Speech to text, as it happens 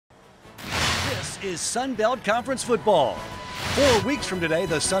is Sun Belt Conference football. 4 weeks from today,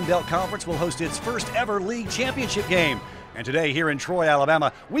 the Sun Belt Conference will host its first ever league championship game. And today here in Troy,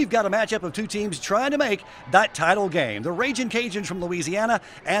 Alabama, we've got a matchup of two teams trying to make that title game. The Ragin' Cajuns from Louisiana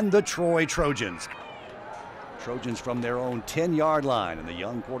and the Troy Trojans. Trojans from their own 10-yard line, and the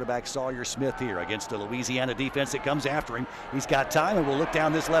young quarterback Sawyer Smith here against a Louisiana defense that comes after him. He's got time and will look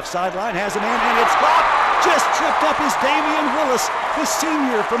down this left sideline, has a man, and it's caught. Just tripped up is Damian Willis, the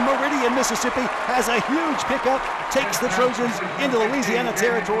senior from Meridian, Mississippi, has a huge pickup, takes the Trojans into Louisiana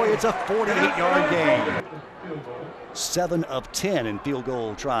territory. It's a 48-yard game. 7 of 10 in field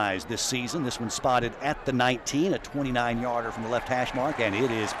goal tries this season. This one spotted at the 19, a 29-yarder from the left hash mark, and it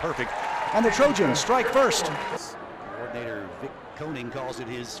is perfect. And the Trojans strike first. Coordinator Vic Koenig calls it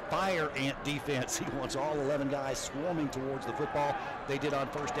his fire ant defense. He wants all 11 guys swarming towards the football. They did on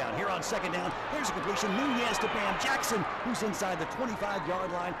first down. Here on second down, there's a completion. Nunez to Bam Jackson, who's inside the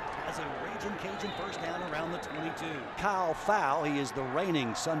 25-yard line, has a Ragin' Cajun first down around the 22. Kyle Fowl, he is the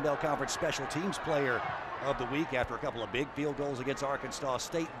reigning Sun Belt Conference Special Teams Player of the week after a couple of big field goals against Arkansas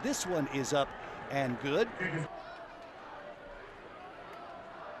State. This one is up and good.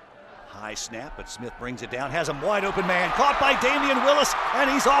 High snap, but Smith brings it down, has him wide open man, caught by Damian Willis, and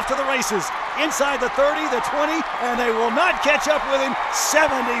he's off to the races. Inside the 30, the 20, and they will not catch up with him.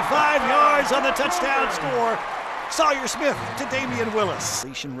 75 yards on the touchdown score. Sawyer Smith to Damian Willis.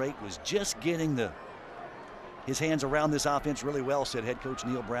 Completion rate was just getting his hands around this offense really well, said head coach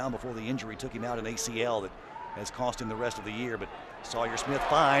Neil Brown before the injury took him out an ACL that has cost him the rest of the year. But Sawyer Smith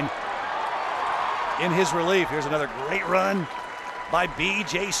fine in his relief. Here's another great run by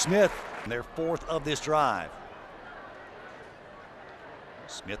B.J. Smith. Their fourth of this drive.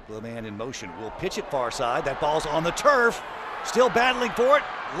 Smith, the man in motion, will pitch it far side. That ball's on the turf. Still battling for it.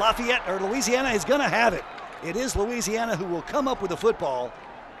 Lafayette, or Louisiana, is going to have it. It is Louisiana who will come up with the football.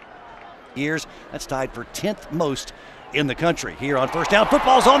 Years, that's tied for 10th most in the country. Here on first down,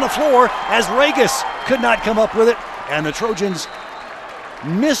 football's on the floor as Regis could not come up with it, and the Trojans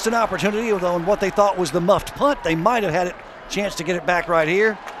missed an opportunity on what they thought was the muffed punt. They might have had a chance to get it back right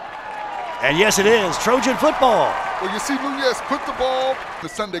here. And yes, it is Trojan football. Well, you see Nunez put the ball in the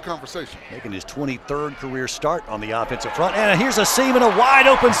Sunday conversation. Making his 23rd career start on the offensive front. And here's a seam and a wide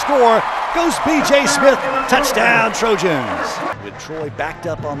open score. Goes B.J. Smith. Touchdown, Trojans. With Troy backed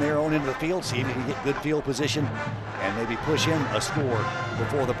up on their own end of the field, see if he can get good field position and maybe push in a score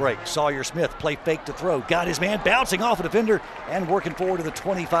before the break. Sawyer Smith, play fake to throw. Got his man bouncing off a defender and working forward to the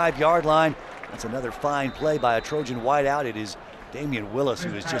 25-yard line. That's another fine play by a Trojan wideout. It is Damian Willis,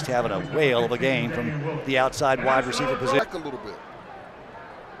 who is just having a whale of a game from the outside wide receiver position. Back a little bit.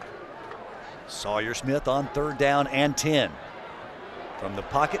 Sawyer Smith on third down and 10. From the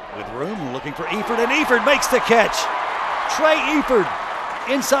pocket with room, looking for Eford, and Eford makes the catch. Trey Eford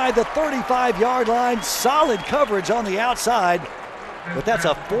inside the 35-yard line. Solid coverage on the outside, but that's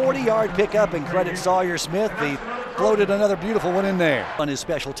a 40-yard pickup, and credit Sawyer Smith. He floated another beautiful one in there. On his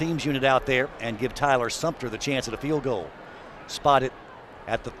special teams unit out there and give Tyler Sumter the chance at a field goal. Spotted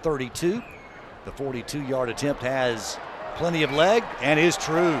at the 32. The 42-yard attempt has plenty of leg and is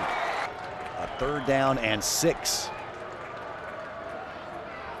true. A third down and 6.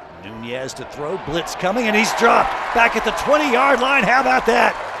 Nunez to throw, blitz coming, and he's dropped back at the 20-yard line. How about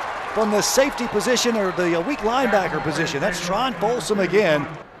that? From the safety position, or the weak linebacker position. That's Tron Folsom again.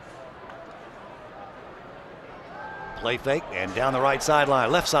 Play fake and down the right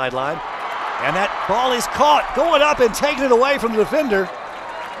sideline, left sideline. And that ball is caught, going up and taking it away from the defender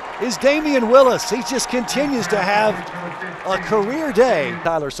is Damian Willis. He just continues to have a career day.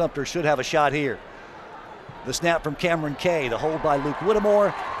 Tyler Sumter should have a shot here. The snap from Cameron Kay, the hold by Luke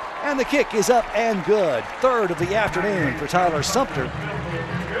Whittemore, and the kick is up and good. Third of the afternoon for Tyler Sumter.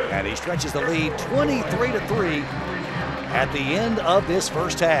 And he stretches the lead 23-3 at the end of this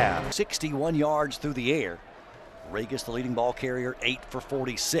first half. 61 yards through the air. Regis, the leading ball carrier, 8 for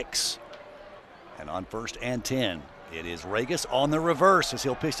 46. And on first and 10, it is Regis on the reverse as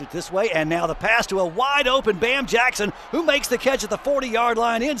he'll pitch it this way. And now the pass to a wide open Bam Jackson, who makes the catch at the 40-yard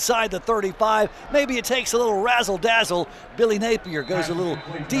line inside the 35. Maybe it takes a little razzle-dazzle. Billy Napier goes a little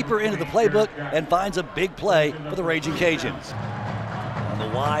deeper into the playbook and finds a big play for the Ragin' Cajuns. On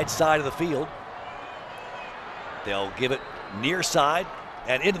the wide side of the field, they'll give it near side.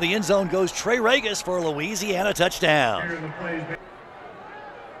 And into the end zone goes Trey Regis for a Louisiana touchdown.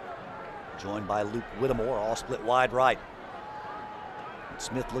 Joined by Luke Whittemore, all split wide right.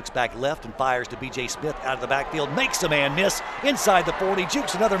 Smith looks back left and fires to B.J. Smith out of the backfield. Makes a man miss inside the 40,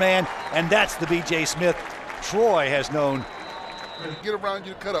 jukes another man, and that's the B.J. Smith Troy has known Get around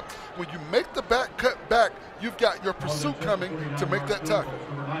you to cut up. When you make the back cut back, you've got your pursuit coming to make that tackle.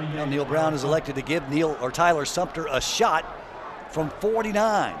 Now Neil Brown is elected to give Tyler Sumter a shot from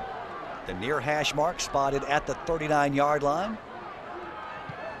 49. The near hash mark spotted at the 39-yard line.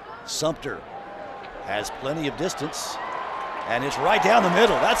 Sumter has plenty of distance, and it's right down the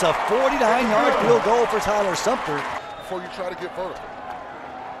middle. That's a 49-yard field goal for Tyler Sumter. Before you try to get vertical.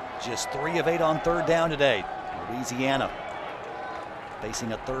 Just 3 of 8 on third down today. Louisiana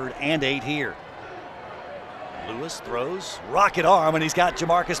facing a 3rd and 8 here. Lewis throws, rocket arm, and he's got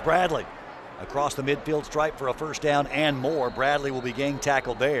Jamarcus Bradley across the midfield stripe for a first down and more. Bradley will be gang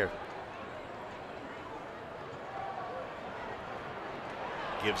tackled there.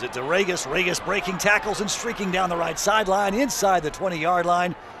 Gives it to Regis. Regis breaking tackles and streaking down the right sideline inside the 20-yard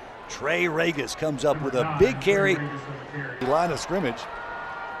line. Trey Regis comes up with a big carry. Line of scrimmage.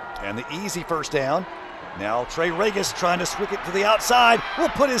 And the easy first down. Now Trey Regis trying to swing it to the outside. Will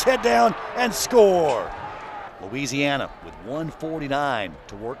put his head down and score. Louisiana with 1:49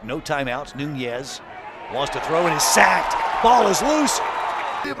 to work. No timeouts. Nunez wants to throw and is sacked. Ball is loose.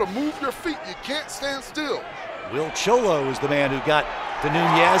 Be able to move your feet. You can't stand still. Will Cholo is the man who got to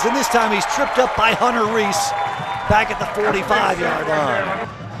Nunez, and this time he's tripped up by Hunter Reese back at the 45-yard line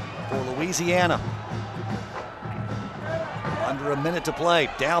for Louisiana. Under a minute to play,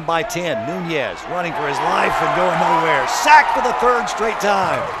 down by 10. Nunez running for his life and going nowhere. Sacked for the 3rd straight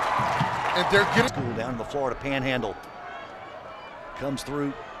time. And they're getting school down in the Florida Panhandle. Comes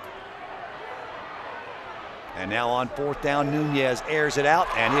through. And now on 4th down, Nunez airs it out,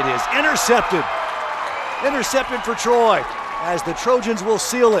 and it is intercepted. Intercepted for Troy, as the Trojans will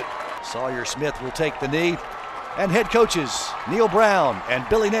seal it. Sawyer Smith will take the knee, and head coaches Neil Brown and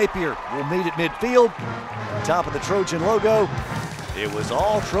Billy Napier will meet at midfield. On top of the Trojan logo, it was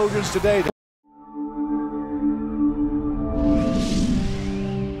all Trojans today.